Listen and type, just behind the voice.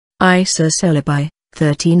İsa Çelebi,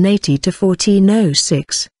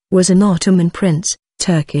 1380–1406, was an Ottoman prince,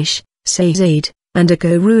 Turkish, şehzade, and a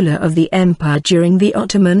co-ruler of the empire during the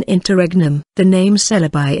Ottoman Interregnum. The name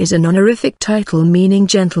Çelebi is an honorific title meaning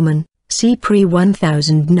gentleman. See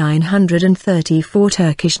pre-1934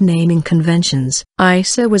 Turkish naming conventions.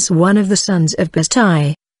 İsa was one of the sons of Beyazıt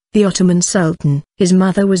I, the Ottoman Sultan. His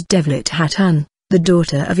mother was Devlet Hatun, the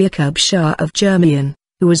daughter of Yakub Shah of Germiyan,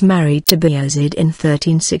 who was married to Beyazid in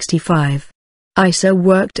 1365. İsa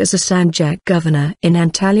worked as a sanjak governor in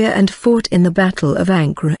Antalya and fought in the Battle of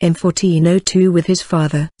Ankara in 1402 with his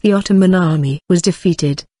father. The Ottoman army was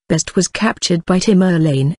defeated, Beyazid was captured by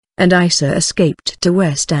Timurlane, and İsa escaped to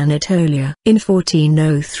West Anatolia. In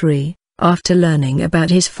 1403, after learning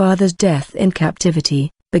about his father's death in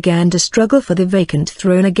captivity, began to struggle for the vacant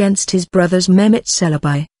throne against his brothers Mehmet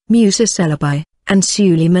Çelebi, Musa Çelebi, and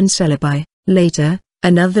Süleyman Çelebi. Later,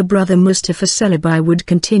 another brother Mustafa Çelebi would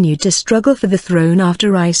continue to struggle for the throne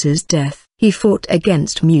after İsa's death. He fought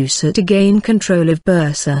against Musa to gain control of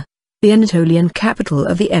Bursa, the Anatolian capital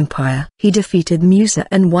of the empire. He defeated Musa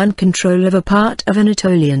and won control of a part of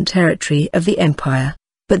Anatolian territory of the empire,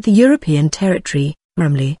 but the European territory,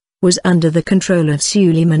 Rumeli, was under the control of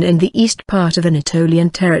Süleyman, and the east part of Anatolian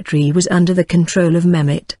territory was under the control of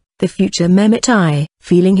Mehmet, the future Mehmet I.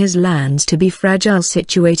 Feeling his lands to be fragile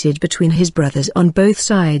situated between his brothers on both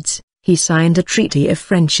sides, he signed a treaty of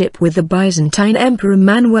friendship with the Byzantine Emperor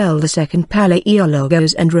Manuel II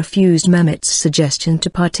Palaiologos and refused Mehmet's suggestion to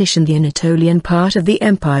partition the Anatolian part of the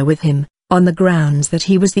empire with him, on the grounds that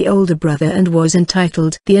he was the older brother and was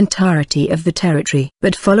entitled the entirety of the territory.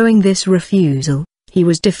 But following this refusal, he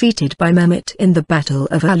was defeated by Mehmet in the Battle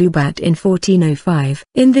of Ulubat in 1405.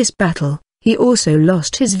 In this battle, he also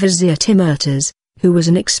lost his vizier Timurtaş, who was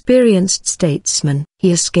an experienced statesman.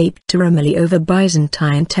 He escaped to Rumeli over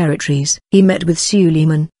Byzantine territories. He met with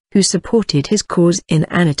Süleyman, who supported his cause in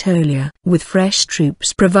Anatolia. With fresh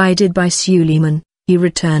troops provided by Süleyman, he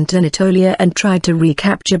returned to Anatolia and tried to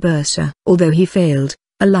recapture Bursa. Although he failed,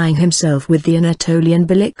 allying himself with the Anatolian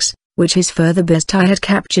Beyliks, which his father Beyazid I had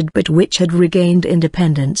captured but which had regained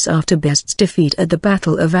independence after Beyazid's defeat at the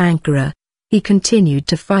Battle of Ankara, he continued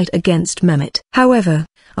to fight against Mehmet. However,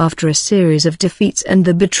 after a series of defeats and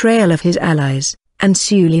the betrayal of his allies, and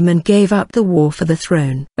Süleyman gave up the war for the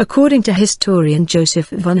throne. According to historian Joseph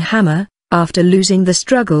von Hammer, after losing the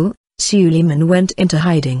struggle, Süleyman went into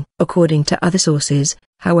hiding. According to other sources,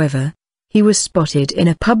 however, he was spotted in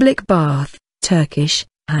a public bath, Turkish,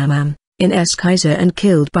 hammam, in Eskişehir and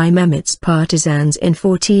killed by Mehmet's partisans in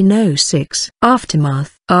 1406.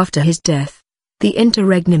 Aftermath. After his death, the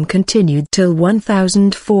interregnum continued till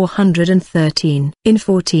 1413. In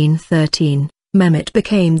 1413, Mehmet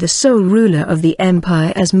became the sole ruler of the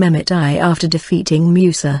empire as Mehmet I after defeating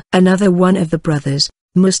Musa. Another one of the brothers,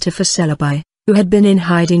 Mustafa Çelebi, who had been in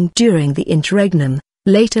hiding during the interregnum,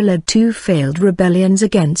 later led two failed rebellions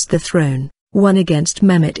against the throne, one against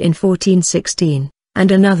Mehmet in 1416,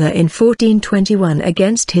 and another in 1421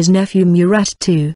 against his nephew Murat II.